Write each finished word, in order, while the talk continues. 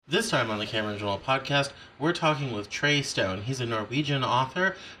This time on the Cameron Journal podcast, we're talking with Trey Stone. He's a Norwegian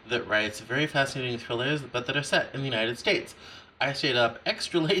author that writes very fascinating thrillers, but that are set in the United States. I stayed up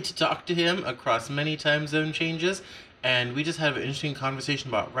extra late to talk to him across many time zone changes, and we just had an interesting conversation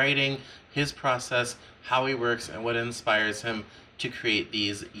about writing, his process, how he works, and what inspires him to create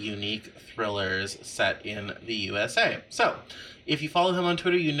these unique thrillers set in the USA. So, if you follow him on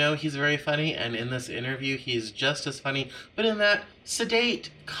Twitter, you know he's very funny, and in this interview, he's just as funny, but in that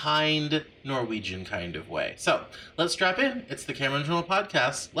sedate, kind, Norwegian kind of way. So, let's strap in. It's the Cameron Journal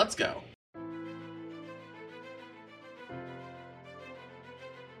podcast. Let's go.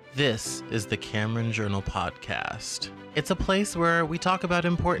 This is the Cameron Journal podcast. It's a place where we talk about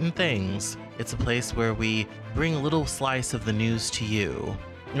important things. It's a place where we bring a little slice of the news to you.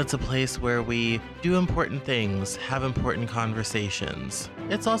 It's a place where we do important things, have important conversations.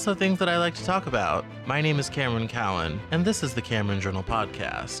 It's also things that I like to talk about. My name is Cameron Cowan, and this is the Cameron Journal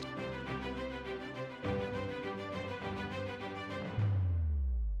podcast.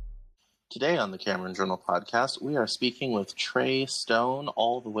 Today on the Cameron Journal podcast, we are speaking with Trey Stone,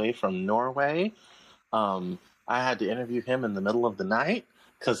 all the way from Norway. I had to interview him in the middle of the night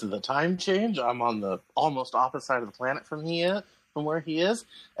because of the time change. I'm on the almost opposite side of the planet from where he is,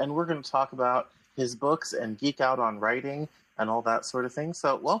 and we're going to talk about his books and geek out on writing and all that sort of thing.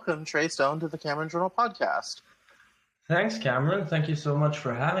 So welcome, Trey Stone, to the Cameron Journal podcast. Thanks, Cameron. Thank you so much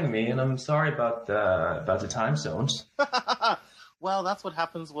for having me, and I'm sorry about the time zones. Well, that's what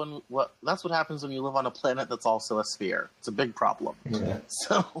happens when you live on a planet that's also a sphere. It's a big problem. Yeah.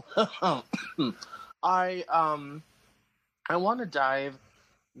 So I want to dive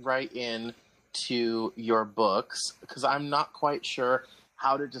right in to your books because I'm not quite sure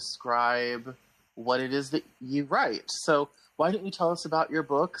how to describe what it is that you write. So why don't you tell us about your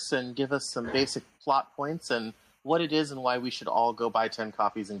books and give us some basic plot points and what it is and why we should all go buy 10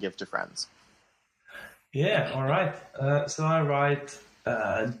 copies and give to friends? Yeah, all right. So I write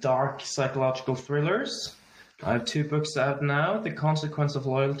dark psychological thrillers. I have 2 books out now, The Consequence of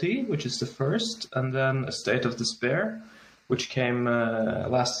Loyalty, which is the first, and then A State of Despair, which came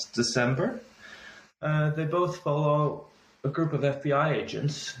last December. They both follow a group of FBI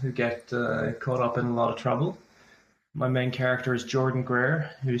agents who get caught up in a lot of trouble. My main character is Jordan Greer,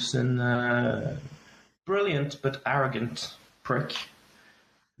 who's a brilliant but arrogant prick,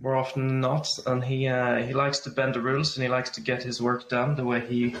 more often than not, and he likes to bend the rules and he likes to get his work done the way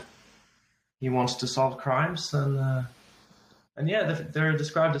he wants to solve crimes. And yeah, they're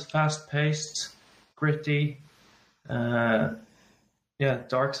described as fast-paced, gritty, dark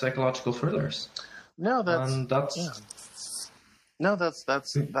psychological thrillers. No, that's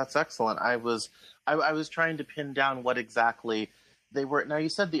excellent. I was trying to pin down what exactly they were. Now, you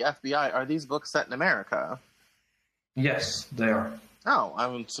said the FBI. Are these books set in America? Yes, they are. Oh,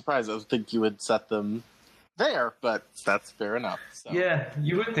 I'm surprised. I would think you would set them there, but that's fair enough. So. Yeah,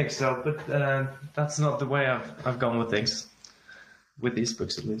 you would think so, but that's not the way I've gone with things, with these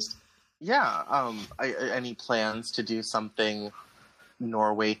books at least. Yeah. Any plans to do something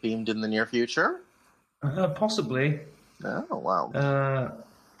Norway themed in the near future? Possibly. Oh, wow.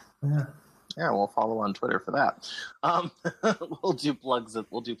 Yeah. Yeah, we'll follow on Twitter for that. We'll do plugs at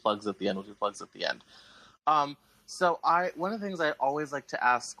the end. So one of the things I always like to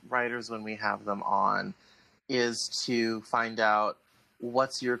ask writers when we have them on is to find out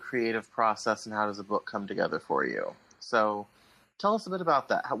what's your creative process and how does a book come together for you. So tell us a bit about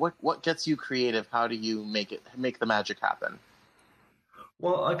that. What gets you creative? How do you make the magic happen?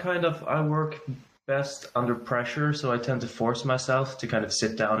 Well, I work best under pressure, so I tend to force myself to kind of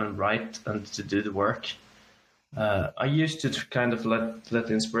sit down and write and to do the work. I used to kind of let the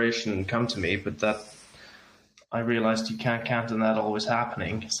inspiration come to me, but that I realized you can't count on that always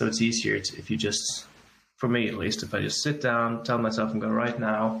happening. So it's easier if you just, for me at least, if I just sit down, tell myself I'm going to write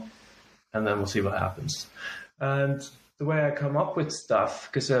now, and then we'll see what happens. And the way I come up with stuff,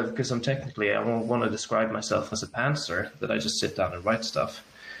 because I want to describe myself as a pantser, that I just sit down and write stuff.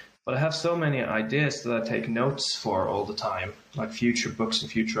 But I have so many ideas that I take notes for all the time, like future books and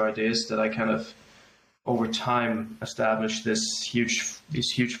future ideas, that I kind of, over time, establish these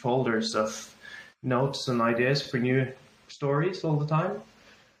huge folders of notes and ideas for new stories all the time.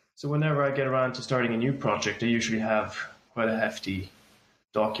 So whenever I get around to starting a new project, I usually have quite a hefty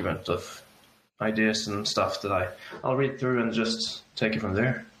document of ideas and stuff that I'll read through and just take it from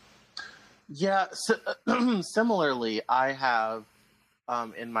there. Yeah, similarly, I have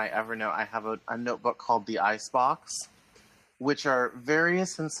in my Evernote, I have a notebook called the Icebox, which are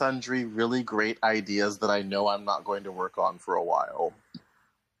various and sundry really great ideas that I know I'm not going to work on for a while.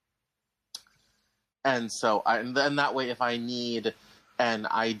 And so, and that way, if I need an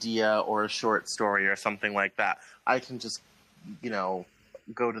idea or a short story or something like that, I can just,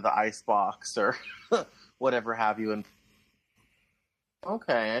 go to the icebox or whatever have you, and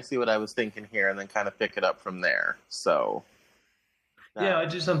okay, I see what I was thinking here, and then kind of pick it up from there. So Yeah, I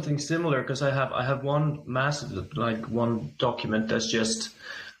do something similar because I have one massive, like, one document that's just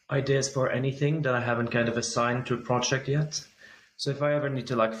ideas for anything that I haven't kind of assigned to a project yet. So if I ever need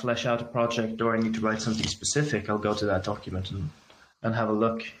to like flesh out a project or I need to write something specific, I'll go to that document and have a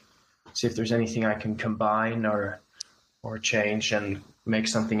look, see if there's anything I can combine or change and make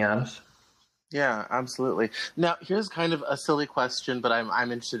something out of. yeah, absolutely. Now, here's kind of a silly question, but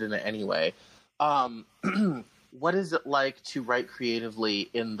I'm interested in it anyway. Um, what is it like to write creatively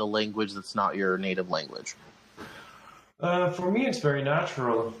in the language that's not your native language? For me, it's very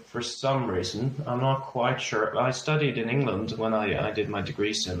natural for some reason. I'm not quite sure. I studied in England when I did my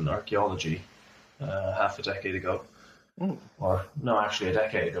degrees in archaeology half a decade ago. Mm. Or, no, actually a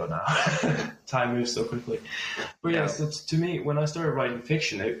decade ago now. Time moves so quickly. But yes, to me, when I started writing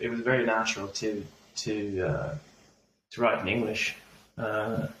fiction, it was very natural to write in English.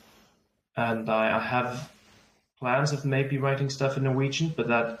 And I have plans of maybe writing stuff in Norwegian, but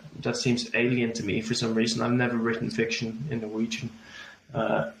that seems alien to me for some reason. I've never written fiction in Norwegian,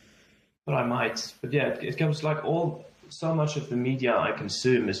 but I might. But yeah, it comes like so much of the media I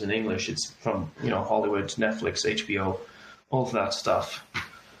consume is in English. It's from Hollywood, Netflix, HBO, all of that stuff.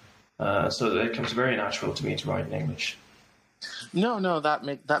 So it comes very natural to me to write in English. No, that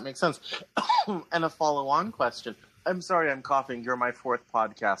makes sense. And a follow-on question. I'm sorry, I'm coughing. You're my fourth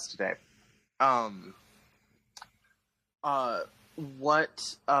podcast today.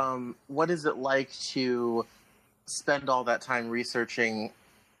 What is it like to spend all that time researching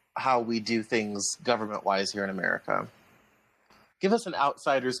how we do things government-wise here in America? Give us an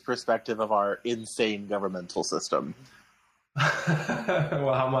outsider's perspective of our insane governmental system.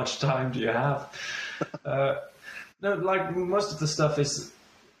 Well, how much time do you have? No, like most of the stuff is,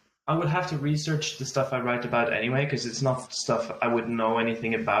 I would have to research the stuff I write about anyway, because it's not stuff I wouldn't know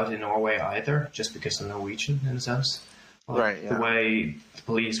anything about in Norway either, just because I'm Norwegian in a sense. Like right, yeah. The way the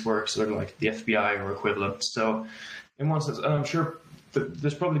police works, or like the FBI or equivalent. So, in one sense, and I'm sure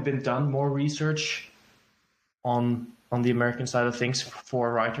there's probably been done more research on the American side of things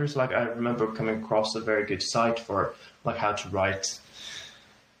for writers. Like I remember coming across a very good site for like how to write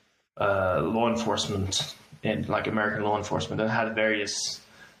law enforcement in like American law enforcement, and it had various,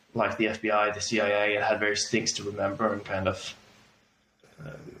 like the FBI, the CIA, it had various things to remember and kind of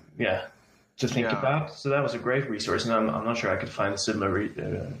to think about. So that was a great resource, and I'm not sure I could find a similar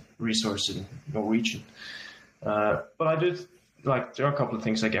resource in Norwegian. But I did, like, there are a couple of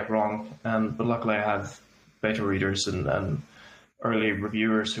things I get wrong, but luckily I have beta readers and early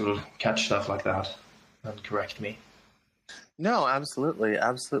reviewers who will catch stuff like that and correct me. No, absolutely.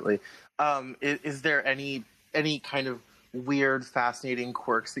 Is there any kind of weird, fascinating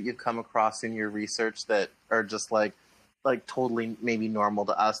quirks that you've come across in your research that are just like totally maybe normal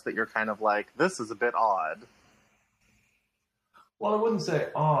to us, that you're kind of like, this is a bit odd? Well, I wouldn't say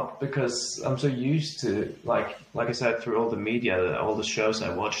odd, because I'm so used to, like I said, through all the media, all the shows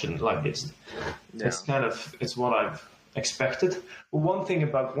I watch, and like it's what I've expected. But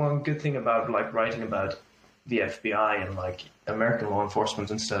one good thing about like writing about the FBI and like American law enforcement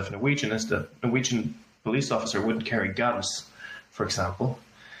instead of Norwegian is that Norwegian police officer wouldn't carry guns, for example,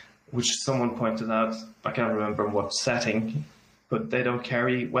 which someone pointed out. I can't remember in what setting, but they don't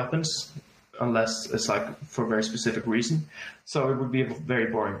carry weapons unless it's like for a very specific reason. So it would be a very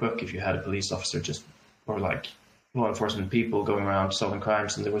boring book if you had a police officer or like law enforcement people going around solving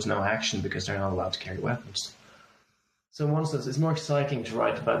crimes and there was no action because they're not allowed to carry weapons. So in one sense, it's more exciting to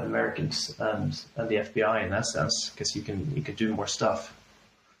write about the Americans and the FBI in that sense, because you can do more stuff.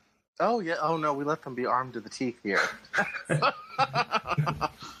 Oh yeah. Oh no, we let them be armed to the teeth here.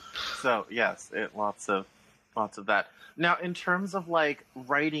 So yes, lots of that. Now, in terms of like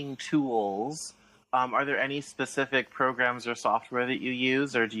writing tools, are there any specific programs or software that you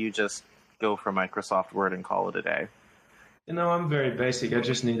use, or do you just go for Microsoft Word and call it a day? I'm very basic. I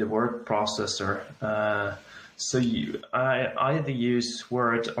just need a word processor. I either use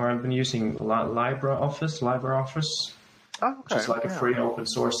Word or I've been using LibreOffice. Oh, okay. Which is like a free open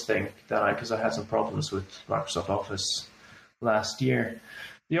source thing because I had some problems with Microsoft Office last year.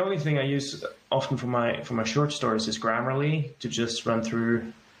 The only thing I use often for my short stories is Grammarly, to just run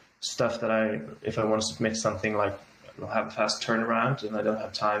through stuff that if I want to submit something, like I'll have a fast turnaround and I don't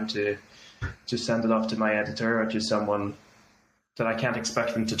have time to send it off to my editor or to someone that I can't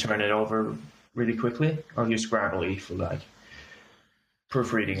expect them to turn it over really quickly. I'll use Grammarly for like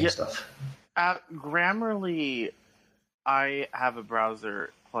proofreading and stuff. Grammarly, I have a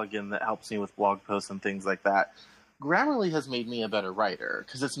browser plugin that helps me with blog posts and things like that. Grammarly has made me a better writer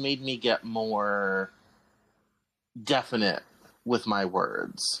because it's made me get more definite with my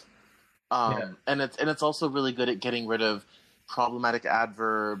words. Yeah. And it's also really good at getting rid of problematic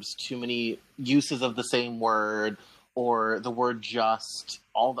adverbs, too many uses of the same word, or the word just,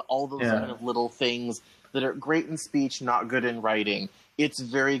 all those Yeah. kind of little things that are great in speech, not good in writing. It's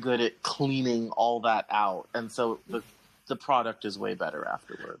very good at cleaning all that out, and so the product is way better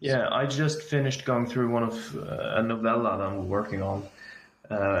afterwards. Yeah, I just finished going through one of a novella that I'm working on,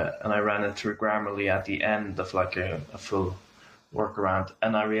 and I ran it through Grammarly at the end of like a full workaround,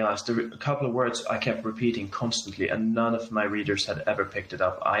 and I realized there were a couple of words I kept repeating constantly, and none of my readers had ever picked it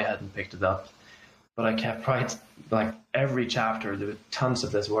up. I hadn't picked it up, but I kept right like every chapter there were tons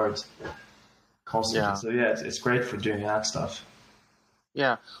of these words constantly. Yeah. So yeah, it's great for doing that stuff.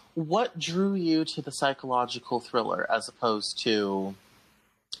 Yeah. What drew you to the psychological thriller as opposed to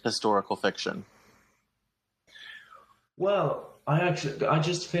historical fiction? Well, I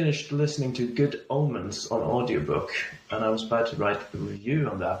just finished listening to Good Omens on audiobook, and I was about to write a review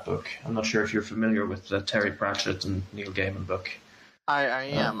on that book. I'm not sure if you're familiar with the Terry Pratchett and Neil Gaiman book. I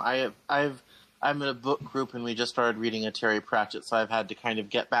am. I'm in a book group, and we just started reading a Terry Pratchett, so I've had to kind of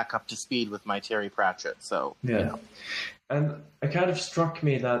get back up to speed with my Terry Pratchett. So Yeah, you know. and it kind of struck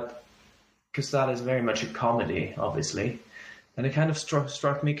me that because that is very much a comedy, obviously, and it kind of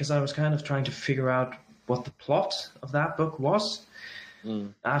struck me because I was kind of trying to figure out what the plot of that book was.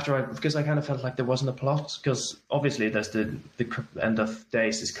 Because I kind of felt like there wasn't a plot, because obviously there's the end of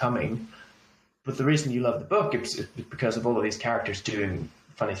days is coming, but the reason you love the book is because of all of these characters doing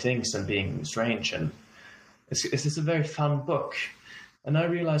funny things and being strange, and it's a very fun book. And I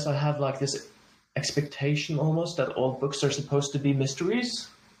realized I have like this expectation almost that all books are supposed to be mysteries,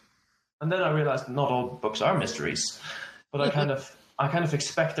 and then I realized not all books are mysteries, but I kind of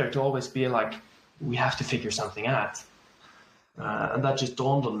expect there to always be like we have to figure something out. And that just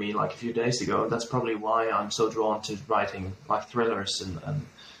dawned on me like a few days ago. That's probably why I'm so drawn to writing like thrillers and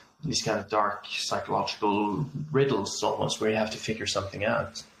these kind of dark psychological riddles almost where you have to figure something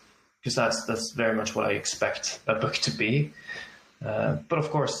out. Because that's very much what I expect a book to be. But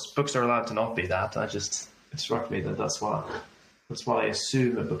of course, books are allowed to not be that. It struck me that that's what I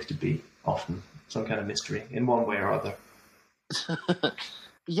assume a book to be often. Some kind of mystery in one way or other.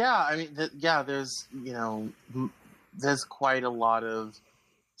 Yeah, I mean, there's there's quite a lot of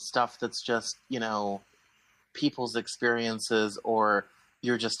stuff that's just people's experiences, or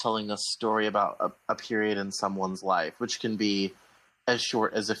you're just telling a story about a period in someone's life, which can be as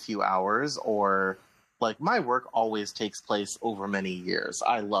short as a few hours, or like my work always takes place over many years.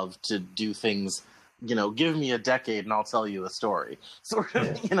 I love to do things, give me a decade and I'll tell you a story, sort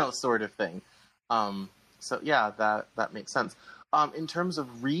of thing. So yeah, that makes sense. In terms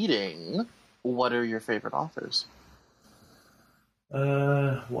of reading, what are your favorite authors?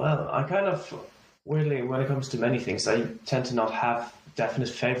 Well, I kind of weirdly, when it comes to many things, I tend to not have definite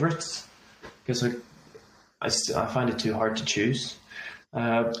favorites because I find it too hard to choose.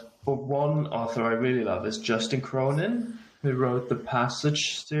 But one author I really love is Justin Cronin, who wrote the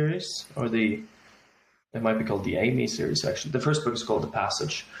Passage series, or it might be called the Amy series, actually. The first book is called The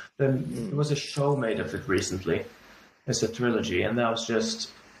Passage. Then there was a show made of it recently. It's a trilogy, and that was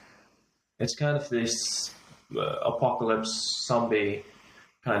it's kind of this apocalypse zombie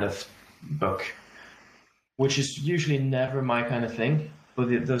kind of book, which is usually never my kind of thing.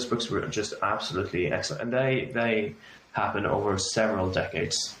 But those books were just absolutely excellent, and they happen over several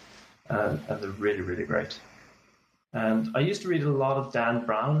decades, and they're really, really great. And I used to read a lot of Dan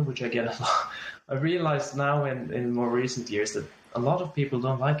Brown, which I get a lot. I realized now in more recent years that a lot of people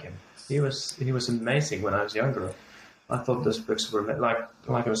don't like him. He was amazing when I was younger. I thought those books were like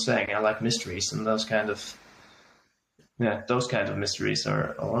I was saying, I like mysteries, and those kind of mysteries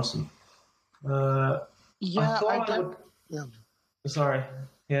are awesome. Yeah, Yeah. Sorry.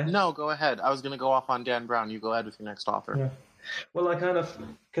 Yeah. No, go ahead. I was going to go off on Dan Brown. You go ahead with your next author. Yeah. Well, I kind of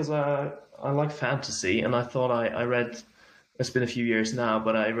because I like fantasy, and I thought I read. It's been a few years now,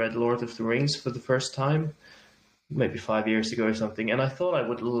 but I read Lord of the Rings for the first time, maybe 5 years ago or something, and I thought I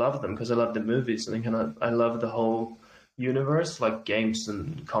would love them because I love the movies and I love the whole universe, like games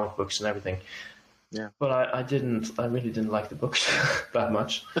and comic books and everything. Yeah. But I really didn't like the books that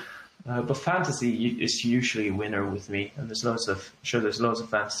much. But fantasy is usually a winner with me, and there's loads of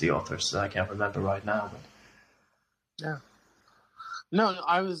fantasy authors that I can't remember right now. But yeah, no,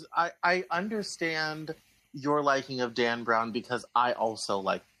 I understand your liking of Dan Brown because I also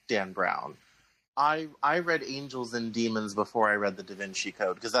like Dan Brown. I read Angels and Demons before I read the Da Vinci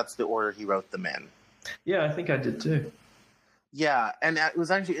Code because that's the order he wrote them in. Yeah, I think I did too. Yeah, and it was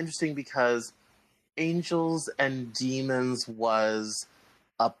actually interesting because Angels and Demons was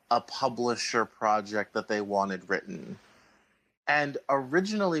a publisher project that they wanted written. And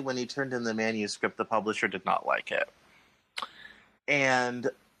originally, when he turned in the manuscript, the publisher did not like it.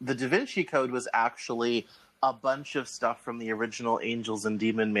 And the Da Vinci Code was actually a bunch of stuff from the original Angels and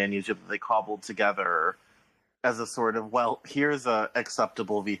Demon manuscript that they cobbled together as a sort of, well, here's a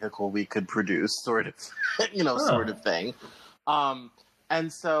acceptable vehicle we could produce, sort of, sort of thing.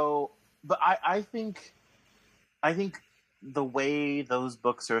 And so, but I think the way those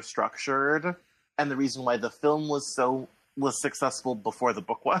books are structured, and the reason why the film was successful before the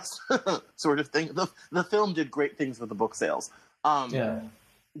book was, sort of thing. The film did great things with the book sales.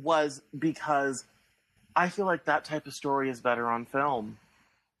 Was because I feel like that type of story is better on film.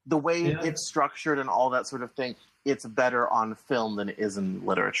 The way it's structured and all that sort of thing, it's better on film than it is in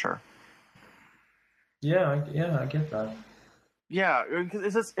literature. I get that. Yeah,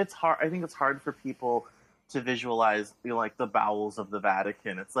 because it's hard. I think it's hard for people to visualize, like the bowels of the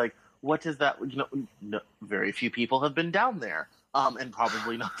Vatican. It's like, what is that? No, very few people have been down there, and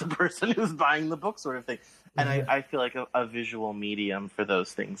probably not the person who's buying the book, sort of thing. And I feel like a visual medium for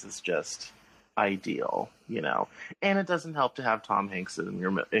those things is just ideal, and it doesn't help to have Tom Hanks in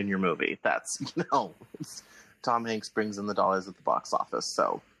your movie. That's Tom Hanks brings in the dollars at the box office,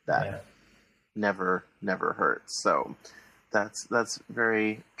 so that never hurts. So that's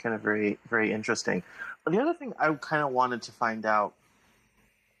very very interesting. The other thing I kind of wanted to find out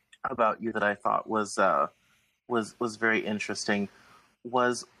about you that I thought was very interesting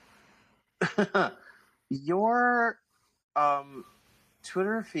was your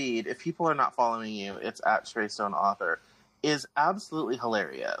Twitter feed. If people are not following you, it's at Trey Stone Author, is absolutely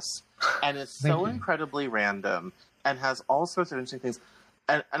hilarious, and it's so incredibly random and has all sorts of interesting things.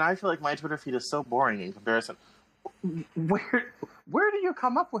 And I feel like my Twitter feed is so boring in comparison. Where do you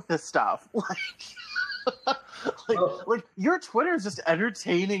come up with this stuff? Like your Twitter is just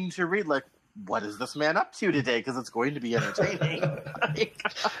entertaining to read. Like, what is this man up to today? Because it's going to be entertaining.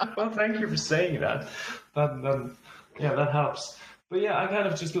 Well, thank you for saying that. That helps. But yeah, I kind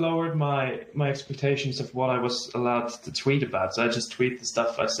of just lowered my expectations of what I was allowed to tweet about. So I just tweet the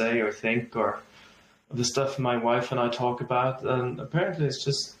stuff I say or think, or the stuff my wife and I talk about. And apparently it's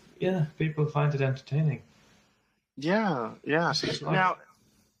just, people find it entertaining. Yeah. Now,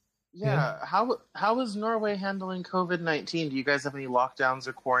 how is Norway handling COVID-19? Do you guys have any lockdowns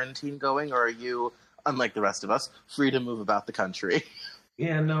or quarantine going, or are you, unlike the rest of us, free to move about the country?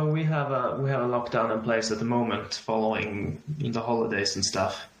 Yeah, no, we have a lockdown in place at the moment, following the holidays and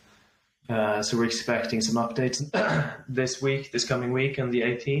stuff. So we're expecting some updates this coming week, on the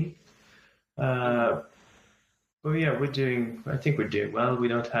 18th. But yeah, I think we're doing well. We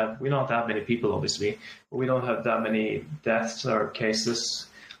don't have that many people, obviously, but we don't have that many deaths or cases.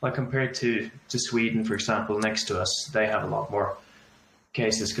 Like compared to Sweden, for example, next to us, they have a lot more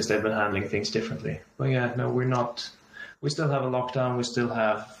cases because they've been handling things differently. But yeah, no, we're not. We still have a lockdown. We still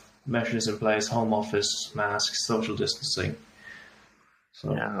have measures in place: home office, masks, social distancing.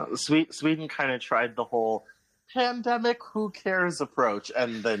 So yeah, Sweden kind of tried the whole pandemic, who cares approach,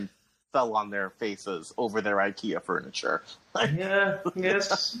 and then fell on their faces over their IKEA furniture.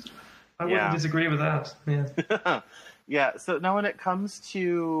 Yes, I wouldn't disagree with that. Yeah. Yeah, so now when it comes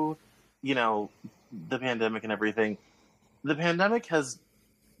to, the pandemic and everything, the pandemic has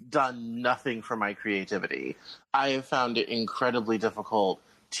done nothing for my creativity. I have found it incredibly difficult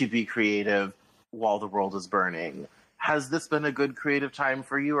to be creative while the world is burning. Has this been a good creative time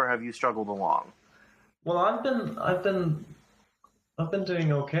for you, or have you struggled along? Well, I've been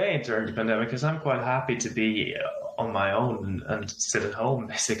doing okay during the pandemic because I'm quite happy to be on my own and sit at home,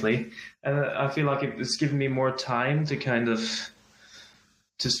 basically. And I feel like it's given me more time to kind of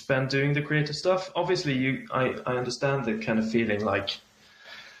to spend doing the creative stuff. Obviously, I understand the kind of feeling like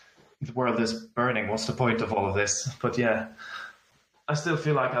the world is burning. What's the point of all of this? But yeah, I still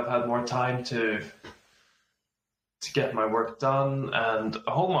feel like I've had more time to get my work done, and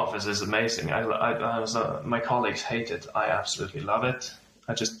a home office is amazing. My colleagues hate it. I absolutely love it.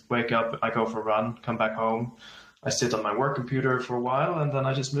 I just wake up, I go for a run, come back home, I sit on my work computer for a while, and then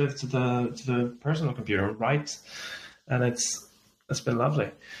I just move to the personal computer and write, and it's been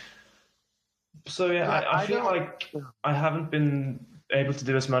lovely. So yeah, I feel like I haven't been able to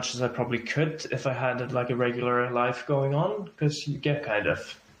do as much as I probably could if I had like a regular life going on, because you get kind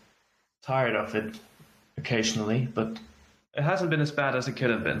of tired of it occasionally, but it hasn't been as bad as it could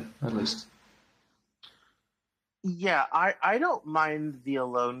have been, at least. Yeah, I don't mind the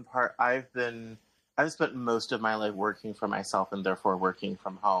alone part. I've spent most of my life working for myself and therefore working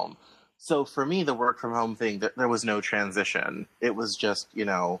from home. So for me, the work from home thing, there was no transition. It was just,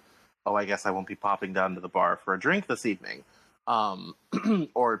 oh, I guess I won't be popping down to the bar for a drink this evening, um,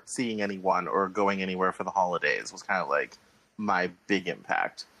 or seeing anyone or going anywhere for the holidays was kind of like my big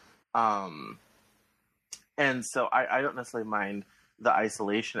impact. Um, and so I don't necessarily mind the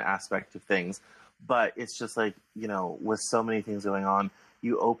isolation aspect of things, but it's just like, with so many things going on,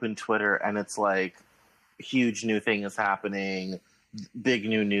 you open Twitter and it's like huge new thing is happening, big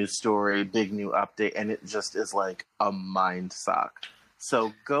new news story, big new update, and it just is like a mind suck.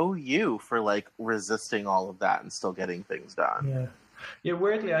 So go you for like resisting all of that and still getting things done. Yeah. Yeah,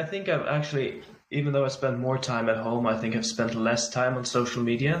 weirdly, I think I've actually, even though I spend more time at home, I think I've spent less time on social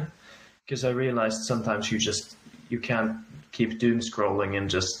media because I realized sometimes you can't keep doom scrolling and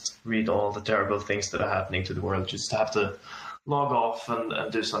just read all the terrible things that are happening to the world. You just have to log off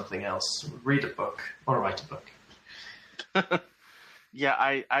and do something else, read a book or write a book. Yeah,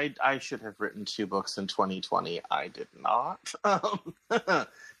 I should have written 2 books in 2020. I did not.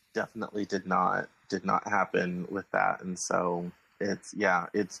 Definitely did not happen with that. And so it's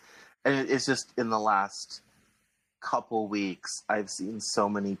just in the last couple weeks, I've seen so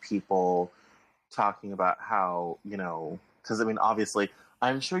many people talking about how, because I mean, obviously,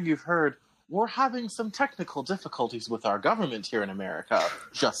 I'm sure you've heard we're having some technical difficulties with our government here in America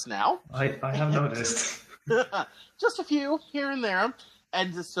just now. I have noticed. Just a few here and there.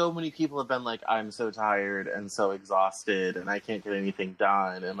 And just so many people have been like, I'm so tired and so exhausted and I can't get anything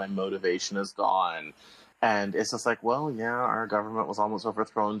done and my motivation is gone. And it's just like, well, yeah, our government was almost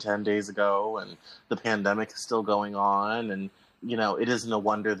overthrown 10 days ago and the pandemic is still going on. And, it isn't a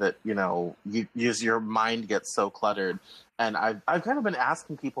wonder that, your mind gets so cluttered. And I've kind of been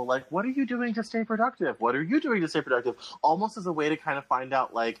asking people, like, what are you doing to stay productive? What are you doing to stay productive? Almost as a way to kind of find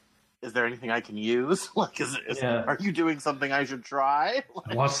out, like, is there anything I can use? Like, are you doing something I should try?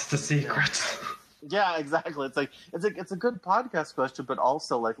 Like, what's the secret? Yeah, exactly. It's a good podcast question, but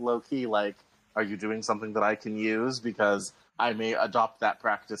also like low key, like, are you doing something that I can use because I may adopt that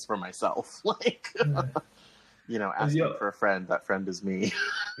practice for myself? Like, asking for a friend. That friend is me.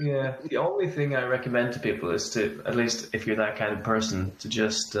 Yeah, the only thing I recommend to people is to, at least if you're that kind of person, to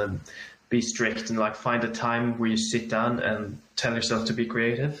just be strict and like find a time where you sit down and tell yourself to be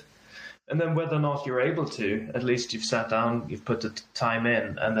creative. And then whether or not you're able to, at least you've sat down, you've put the time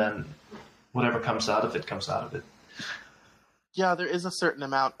in, and then whatever comes out of it, comes out of it. Yeah, there is a certain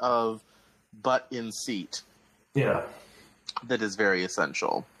amount of butt in seat. Yeah. That is very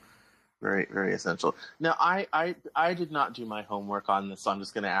essential. Very, very essential. Now, I did not do my homework on this, so I'm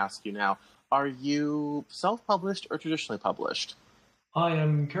just going to ask you now. Are you self-published or traditionally published? I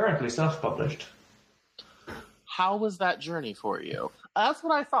am currently self-published. How was that journey for you? That's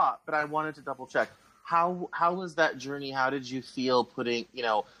what I thought, but I wanted to double check. How was that journey? How did you feel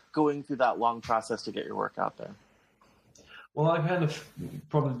going through that long process to get your work out there? Well, I kind of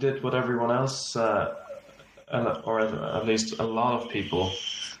probably did what everyone else, or at least a lot of people,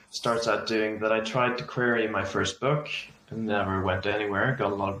 starts out doing, that I tried to query my first book and never went anywhere,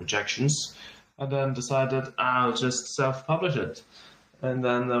 got a lot of rejections, and then decided I'll just self-publish it. And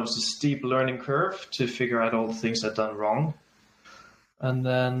then there was a steep learning curve to figure out all the things I'd done wrong. And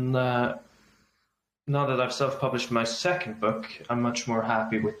then now that I've self-published my second book, I'm much more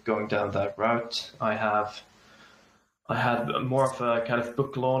happy with going down that route. I had more of a kind of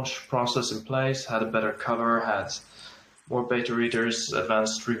book launch process in place, had a better cover, had more beta readers,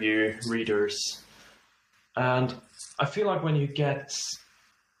 advanced review readers. And I feel like when you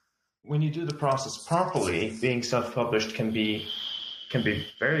do the process properly, being self-published can be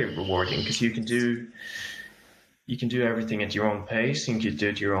very rewarding because you can do everything at your own pace, and you can do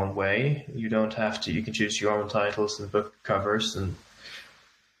it your own way. You don't have to. You can choose your own titles and book covers, and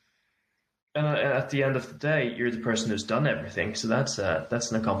at the end of the day, you're the person who's done everything. So that's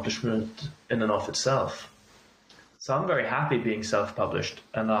an accomplishment in and of itself. So I'm very happy being self-published,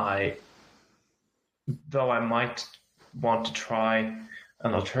 and though I might want to try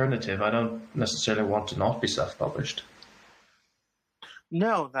an alternative, I don't necessarily want to not be self-published.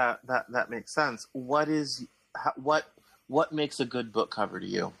 No, that makes sense. What makes a good book cover to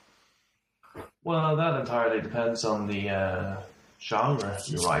you? Well, that entirely depends on the genre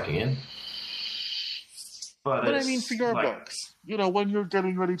you're writing in. But I mean, for your books, when you're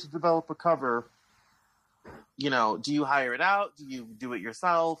getting ready to develop a cover, do you hire it out? Do you do it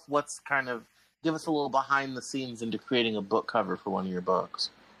yourself? Give us a little behind the scenes into creating a book cover for one of your books.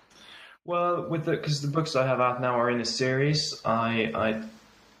 Well, because the books I have out now are in a series, I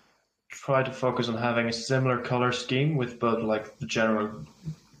try to focus on having a similar color scheme with both like the general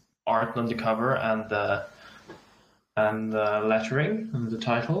art on the cover and the lettering and the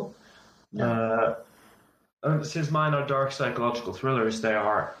title. Uh, since mine are dark psychological thrillers, they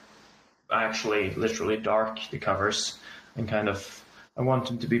are actually literally dark, the covers, and kind of I want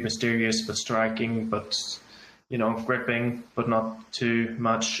them to be mysterious but striking, but gripping, but not too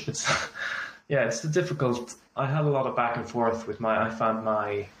much. It's yeah, it's difficult. I had a lot of back and forth with I found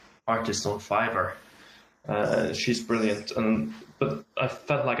my artist on Fiverr. She's brilliant, but I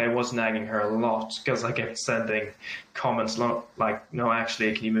felt like I was nagging her a lot because I kept sending comments like, "No,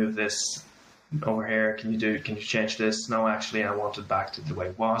 actually, can you move this over here? Can you change this? No, actually, I want it back to the way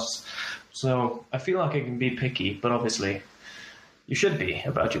it was." So I feel like I can be picky, but obviously, you should be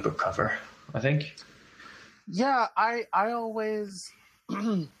about your book cover, I think. Yeah, I always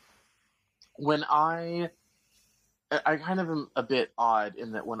when I kind of am a bit odd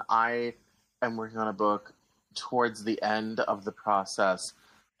in that when I am working on a book, towards the end of the process,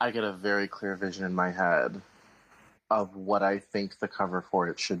 I get a very clear vision in my head of what I think the cover for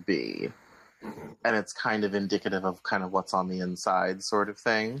it should be. And it's kind of indicative of kind of what's on the inside sort of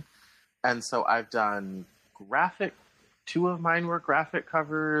thing. And so I've done two of mine were graphic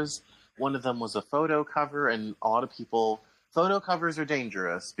covers. One of them was a photo cover, and a lot of people, photo covers are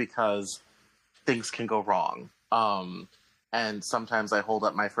dangerous because things can go wrong. And sometimes I hold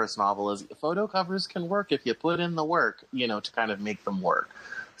up my first novel as photo covers can work if you put in the work, to kind of make them work.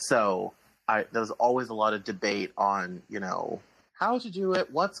 So there's always a lot of debate on, how to do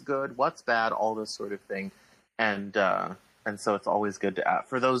it, what's good, what's bad, all this sort of thing. And so it's always good to,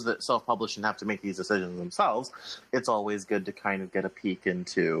 for those that self-publish and have to make these decisions themselves, it's always good to kind of get a peek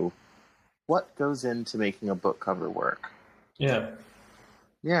into what goes into making a book cover work. Yeah.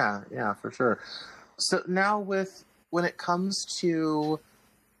 Yeah, for sure. So now when it comes to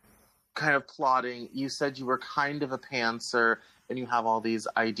kind of plotting, you said you were kind of a pantser and you have all these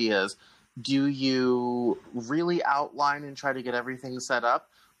ideas. Do you really outline and try to get everything set up,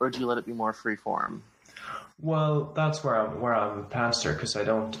 or do you let it be more freeform? Well, that's where I'm a pantser, because I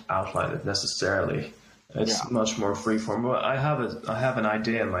don't outline it necessarily. It's much more freeform. Well, I have an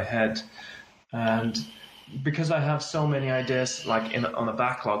idea in my head, and because I have so many ideas on a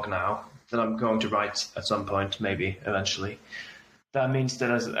backlog now that I'm going to write at some point, maybe eventually, that means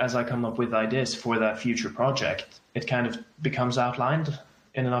that as I come up with ideas for that future project, it kind of becomes outlined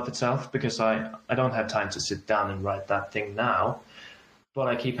in and of itself, because I don't have time to sit down and write that thing now, but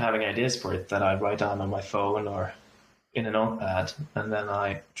I keep having ideas for it that I write down on my phone or in a notepad, and then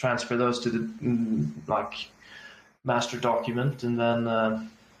I transfer those to the master document, and then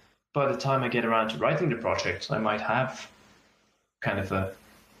by the time I get around to writing the project, I might have kind of a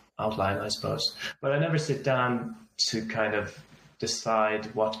outline, I suppose. But I never sit down to kind of decide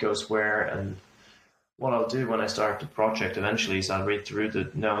what goes where. And what I'll do when I start the project eventually is I'll read through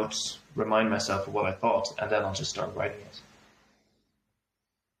the notes, remind myself of what I thought, and then I'll just start writing it.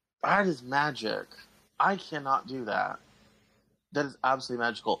 That is magic. I cannot do that. That is absolutely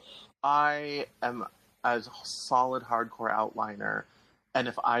magical. I am a solid hardcore outliner, and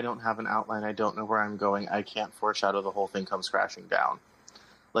if I don't have an outline, I don't know where I'm going. I can't foreshadow the whole thing comes crashing down.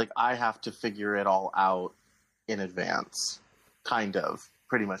 Like, I have to figure it all out in advance. Kind of,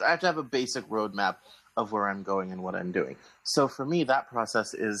 pretty much. I have to have a basic roadmap of where I'm going and what I'm doing. So for me, that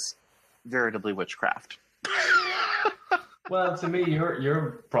process is veritably witchcraft. Well, to me,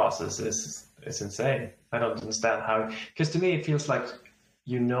 your process is insane. I don't understand how, because to me it feels like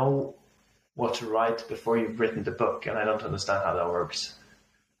you know what to write before you've written the book, and I don't understand how that works.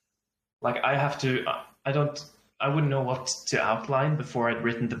 Like, I wouldn't know what to outline before I'd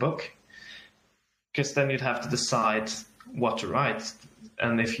written the book, because then you'd have to decide what to write.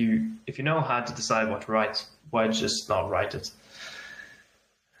 And if you know how to decide what to write, why just not write it?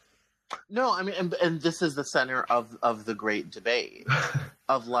 No, I mean, and this is the center of the great debate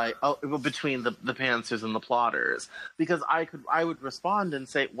of between the pantsers and the plotters, because I would respond and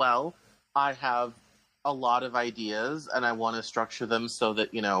say, well, I have a lot of ideas and I want to structure them so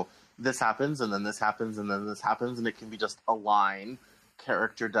that, this happens and then this happens and then this happens, and it can be just a line,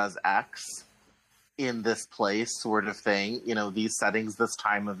 character does X in this place sort of thing, these settings, this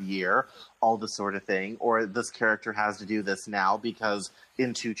time of year, all this sort of thing, or this character has to do this now because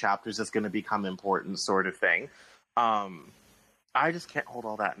in 2 chapters it's going to become important sort of thing. I just can't hold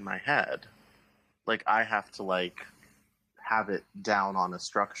all that in my head. Like, I have to have it down on a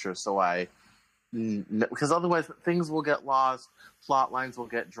structure so because otherwise things will get lost, plot lines will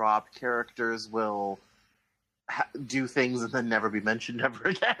get dropped, characters will do things and then never be mentioned ever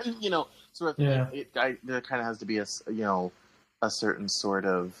again. Sort of. Yeah. There kind of has to be a certain sort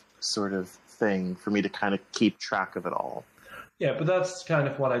of thing for me to kind of keep track of it all. Yeah, but that's kind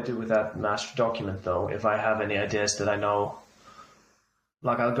of what I do with that master document, though. If I have any ideas that I know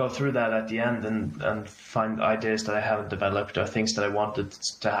like I'll go through that at the end and find ideas that I haven't developed or things that I wanted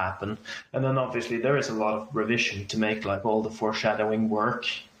to happen. And then obviously there is a lot of revision to make like all the foreshadowing work.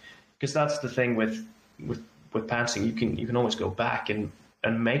 Because that's the thing with pantsing, you can always go back and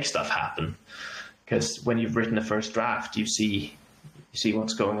make stuff happen. Because when you've written a first draft, you see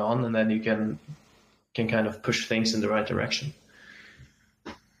what's going on, and then you can kind of push things in the right direction.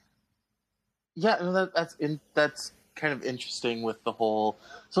 Yeah, no, that's kind of interesting with the whole.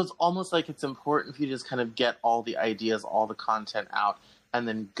 So it's almost like it's important if you just kind of get all the ideas, all the content out, and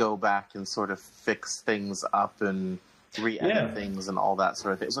then go back and sort of fix things up and re-edit things and all that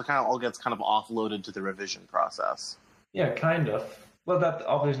sort of thing. So it kind of all gets kind of offloaded to the revision process. Yeah, kind of. Well, that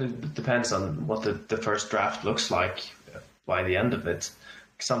obviously depends on what the first draft looks like by the end of it.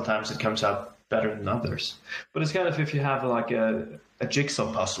 Sometimes it comes out better than others. But it's kind of if you have like a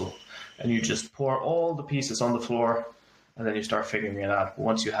jigsaw puzzle and you just pour all the pieces on the floor and then you start figuring it out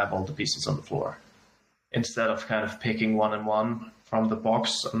once you have all the pieces on the floor. Instead of kind of picking one and one from the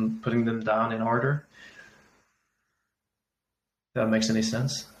box and putting them down in order. That makes any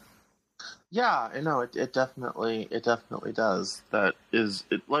sense? Yeah, I know it definitely does. That is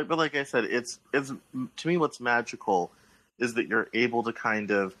it, like, but like I said, it's to me what's magical is that you're able to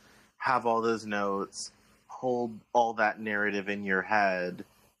kind of have all those notes, hold all that narrative in your head,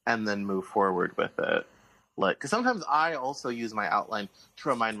 and then move forward with it. Like, because sometimes I also use my outline to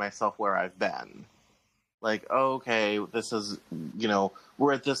remind myself where I've been. Like, okay, this is,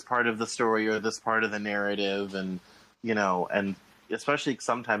 we're at this part of the story or this part of the narrative, and and especially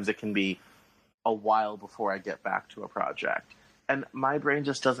sometimes it can be a while before I get back to a project, and my brain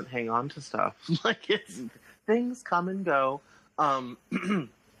just doesn't hang on to stuff. Like, things come and go.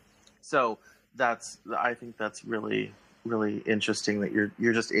 So I think that's really, really interesting that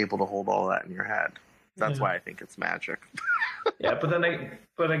you're just able to hold all that in your head. That's why I think it's magic. Yeah,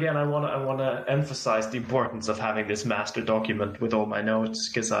 but again, I want to emphasize the importance of having this master document with all my notes,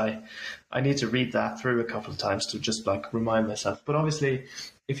 because I need to read that through a couple of times to just like remind myself. But obviously,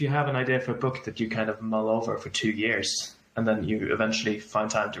 if you have an idea for a book that you kind of mull over for 2 years and then you eventually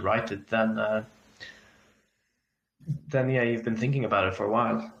find time to write it, then yeah, you've been thinking about it for a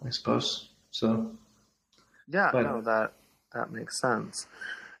while, I suppose. So yeah, no, that makes sense.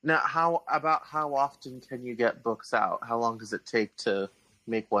 Now, how often can you get books out? How long does it take to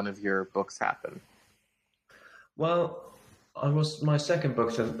make one of your books happen? Well, my second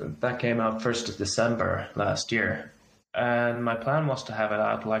book that came out 1st of December last year, and my plan was to have it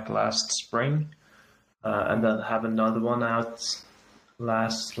out like last spring, and then have another one out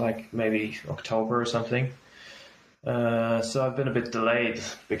last like maybe October or something. So I've been a bit delayed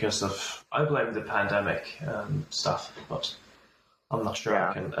because I blame the pandemic and stuff, but I'm not sure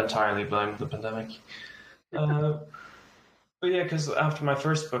I can entirely blame the pandemic. But yeah, because after my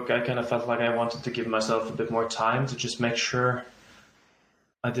first book, I kind of felt like I wanted to give myself a bit more time to just make sure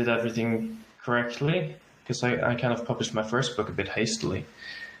I did everything correctly, because I kind of published my first book a bit hastily.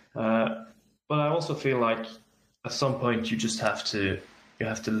 But I also feel like at some point you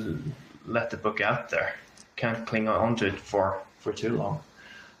have to let the book out there. You can't cling on to it for too long.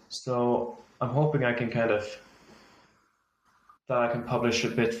 So I'm hoping I can that I can publish a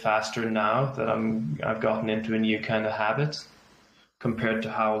bit faster now that I've gotten into a new kind of habit, compared to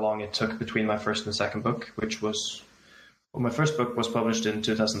how long it took between my first and second book, which was, well, my first book was published in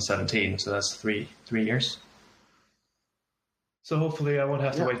 2017, so that's three years. So hopefully I won't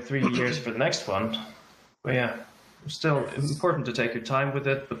have to wait 3 years for the next one. But yeah, still important to take your time with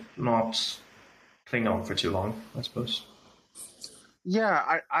it, but not cling on for too long, I suppose.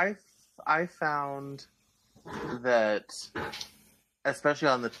 Yeah, I found that, especially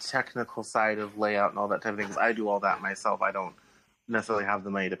on the technical side of layout and all that type of things, I do all that myself. I don't necessarily have the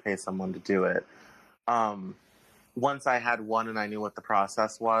money to pay someone to do it. Once I had one and I knew what the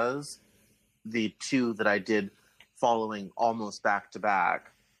process was, the two that I did following almost back to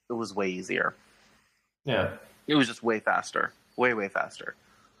back, it was way easier. Yeah. It was just way faster. Way faster.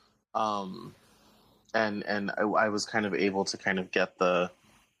 And I was kind of able to kind of get the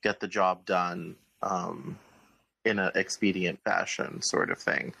job done in an expedient fashion, sort of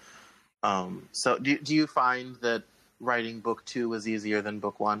thing. So do you find that writing book 2 was easier than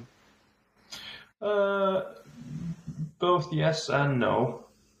book 1? Both yes and no.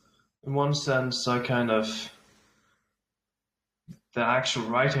 In one sense, the actual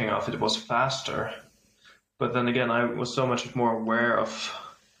writing of it was faster, but then again, I was so much more aware of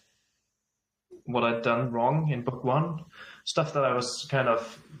what I'd done wrong in book 1, stuff that I was kind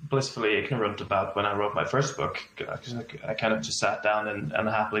of blissfully ignorant about when I wrote my first book. 'Cause I kind of just sat down and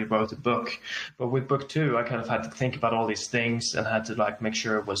happily wrote a book. But with book two, I kind of had to think about all these things and had to like make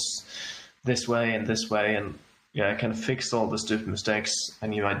sure it was this way and this way. And yeah, I kind of fixed all the stupid mistakes I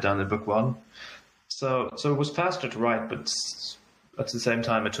knew I'd done in book one. So it was faster to write, but at the same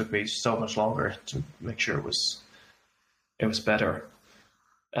time, it took me so much longer to make sure it was better.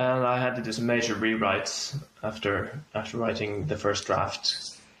 And I had to do some major rewrites after writing the first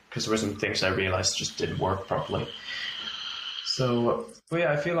draft because there were some things I realized just didn't work properly. So, but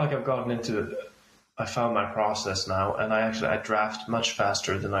yeah, I feel like I've gotten into it. I found my process now, and I draft much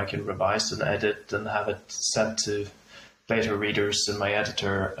faster than I can revise and edit and have it sent to later readers and my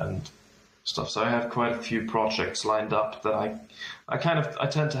editor and stuff. So I have quite a few projects lined up that I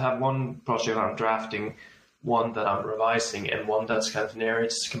tend to have one project I'm drafting, one that I'm revising, and one that's kind of near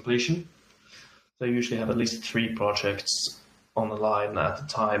its completion. So I usually have at least 3 projects on the line at the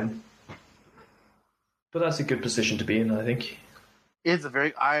time. But that's a good position to be in, I think.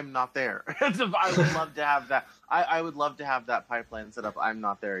 I'm not there. I would love to have that. I would love to have that pipeline set up. I'm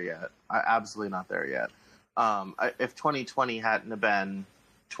not there yet. Absolutely not there yet. If 2020 hadn't have been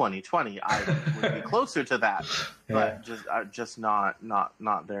 2020, I would be closer to that. Yeah. But just not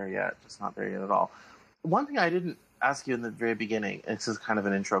there yet. Just not there yet at all. One thing I didn't ask you in the very beginning, this is kind of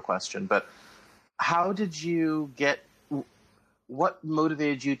an intro question, but how did you what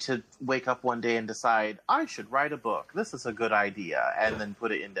motivated you to wake up one day and decide, I should write a book, this is a good idea, and then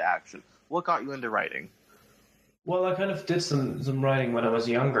put it into action? What got you into writing? Well, I kind of did some writing when I was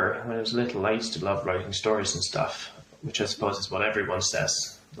younger. When I was little, I used to love writing stories and stuff, which I suppose is what everyone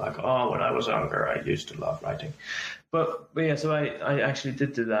says. Like, oh, when I was younger, I used to love writing. But yeah, so I actually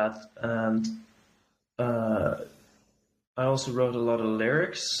did do that, and I also wrote a lot of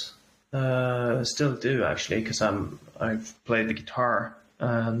lyrics. Still do actually, because I've played the guitar,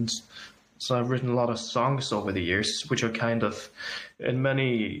 and so I've written a lot of songs over the years, which are kind of, in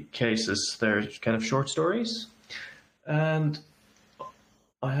many cases, they're kind of short stories. And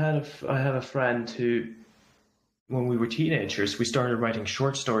I had a friend who, when we were teenagers, we started writing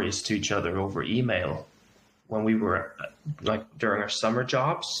short stories to each other over email when we were like during our summer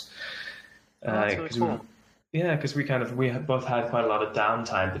jobs. That's really cool. Because we had both had quite a lot of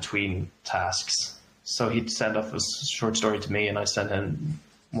downtime between tasks. So he'd send off a short story to me, and I sent him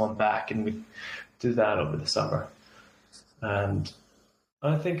one back, and we'd do that over the summer. And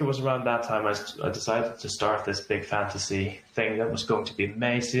I think it was around that time I decided to start this big fantasy thing that was going to be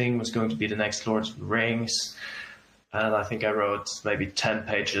amazing, was going to be the next Lord of the Rings. And I think I wrote maybe 10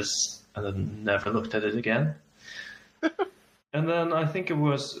 pages and then never looked at it again. And then I think it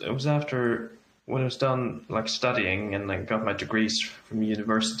was after, when I was done like studying and I got my degrees from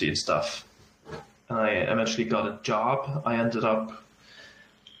university and stuff, I eventually got a job. I ended up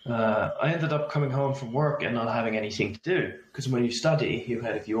coming home from work and not having anything to do, because when you study,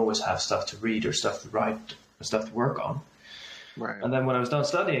 you always have stuff to read or stuff to write or stuff to work on. Right. And then when I was done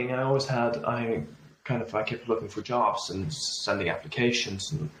studying, I kept looking for jobs and sending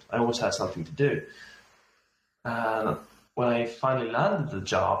applications, and I always had something to do. And when I finally landed the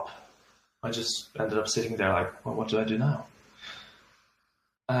job, I just ended up sitting there like, well, what do I do now?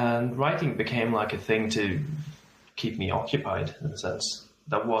 And writing became like a thing to keep me occupied, in a sense.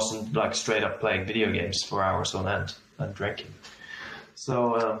 That wasn't like straight up playing video games for hours on end and drinking.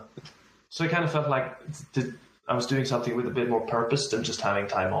 So I kind of felt like I was doing something with a bit more purpose than just having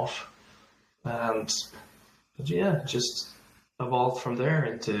time off. And yeah, just evolved from there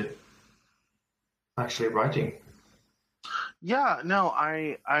into actually writing. Yeah, no,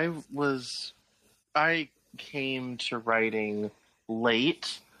 I came to writing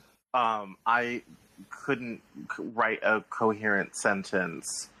late. I couldn't write a coherent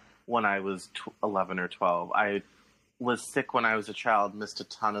sentence when I was 11 or 12. I was sick when I was a child, missed a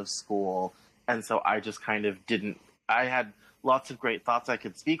ton of school, and so I just kind of didn't. I had lots of great thoughts I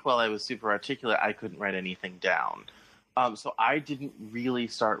could speak while I was super articulate. I couldn't write anything down. So I didn't really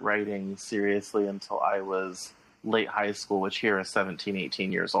start writing seriously until I was late high school, which here is 17,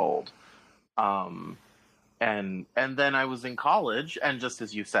 18 years old. And then I was in college, and just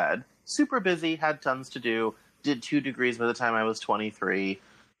as you said, super busy, had tons to do, did 2 degrees by the time I was 23.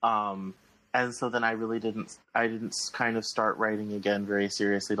 And so then I didn't kind of start writing again very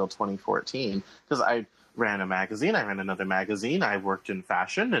seriously till 2014, because I ran a magazine, I ran another magazine, I worked in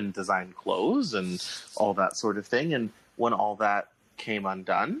fashion and designed clothes and all that sort of thing. And when all that came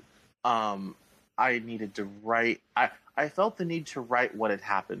undone, I needed to write. I felt the need to write what had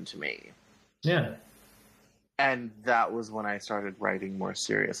happened to me. Yeah. And that was when I started writing more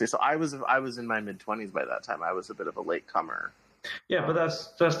seriously. So I was in my mid-20s by that time. I was a bit of a latecomer. Yeah, but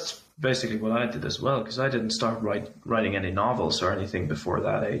that's basically what I did as well, because I didn't start writing any novels or anything before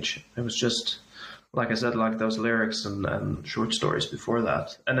that age. It was just, like I said, like those lyrics and short stories before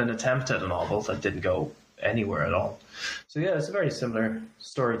that, and an attempt at a novel that didn't go anywhere at all. So yeah, it's a very similar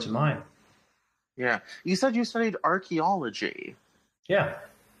story to mine. Yeah. You said you studied archaeology. Yeah.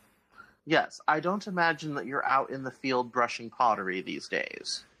 Yes, I don't imagine that you're out in the field brushing pottery these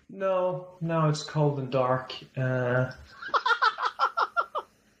days. No, it's cold and dark.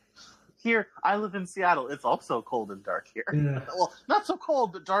 Here, I live in Seattle. It's also cold and dark here. Yeah. Well, not so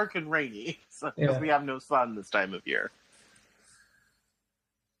cold, but dark and rainy, because we have no sun this time of year.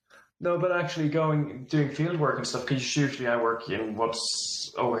 No, but actually doing field work and stuff, because usually I work in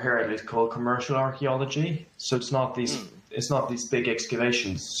what's over here at least called commercial archaeology. So it's not these big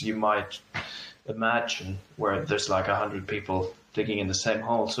excavations you might imagine where there's like 100 people digging in the same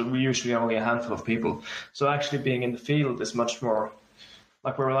hole. So we're usually only a handful of people. So actually being in the field is much more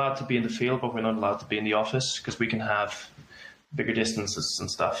like, we're allowed to be in the field, but we're not allowed to be in the office because we can have bigger distances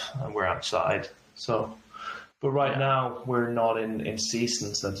and stuff, and we're outside. So, but right now we're not in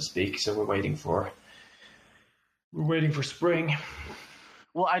season, so to speak. So we're waiting for spring.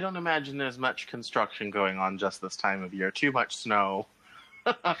 Well, I don't imagine there's much construction going on just this time of year. Too much snow.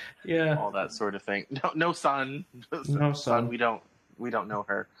 Yeah, all that sort of thing. No sun. No sun. We don't know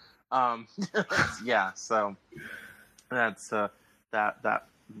her. Yeah. So that's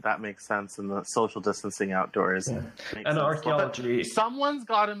that makes sense. And the social distancing outdoors. Yeah. And sense. Archaeology. But someone's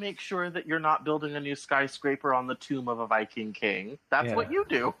got to make sure that you're not building a new skyscraper on the tomb of a Viking king. That's what you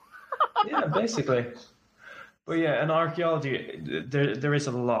do. Yeah, basically. But yeah, in archaeology, there is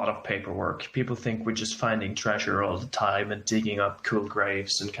a lot of paperwork. People think we're just finding treasure all the time and digging up cool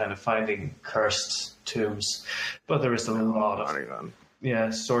graves and kind of finding cursed tombs. But there is a lot of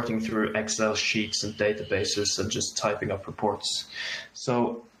sorting through Excel sheets and databases and just typing up reports.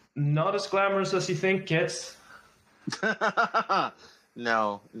 So not as glamorous as you think, kids.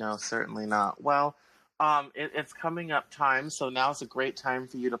 No, certainly not. Well, it's coming up time, so now's a great time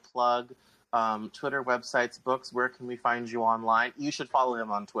for you to plug Twitter, websites, books. Where can we find you online? You should follow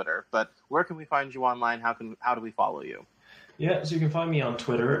him on Twitter, but where can we find you online? How do we follow you? Yeah, so you can find me on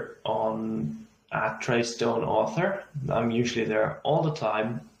Twitter at Trey Stone Author. I'm usually there all the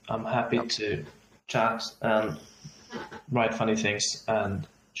time. I'm happy to chat and write funny things and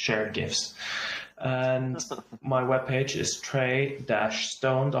share gifs. And my webpage is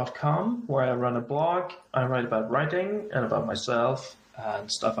trey-stone.com, where I run a blog. I write about writing and about myself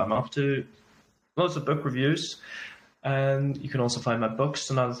and stuff I'm up to. Lots of book reviews. And you can also find my books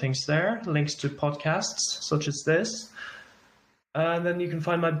and other things there. Links to podcasts such as this. And then you can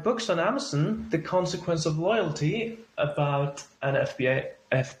find my books on Amazon, The Consequence of Loyalty, about an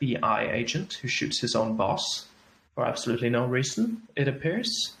FBI agent who shoots his own boss for absolutely no reason, it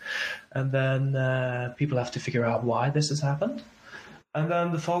appears. And then people have to figure out why this has happened. And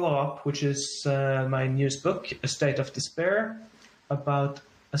then the follow-up, which is my newest book, A State of Despair, about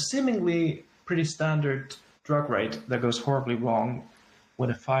a seemingly pretty standard drug raid that goes horribly wrong when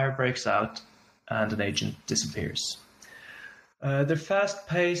a fire breaks out and an agent disappears. They're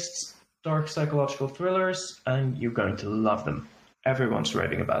fast-paced, dark psychological thrillers, and you're going to love them. Everyone's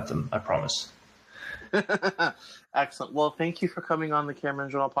raving about them, I promise. Excellent. Well, thank you for coming on the Cameron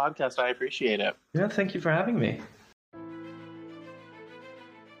Journal podcast. I appreciate it. Yeah, thank you for having me.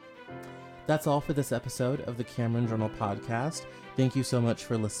 That's all for this episode of the Cameron Journal podcast. Thank you so much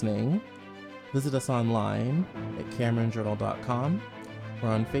for listening. Visit us online at CameronJournal.com. We're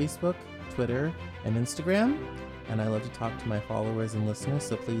on Facebook, Twitter, and Instagram. And I love to talk to my followers and listeners,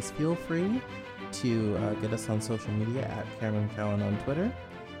 so please feel free to get us on social media at Cameron Cowan on Twitter.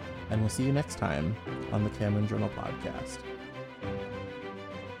 And we'll see you next time on the Cameron Journal podcast.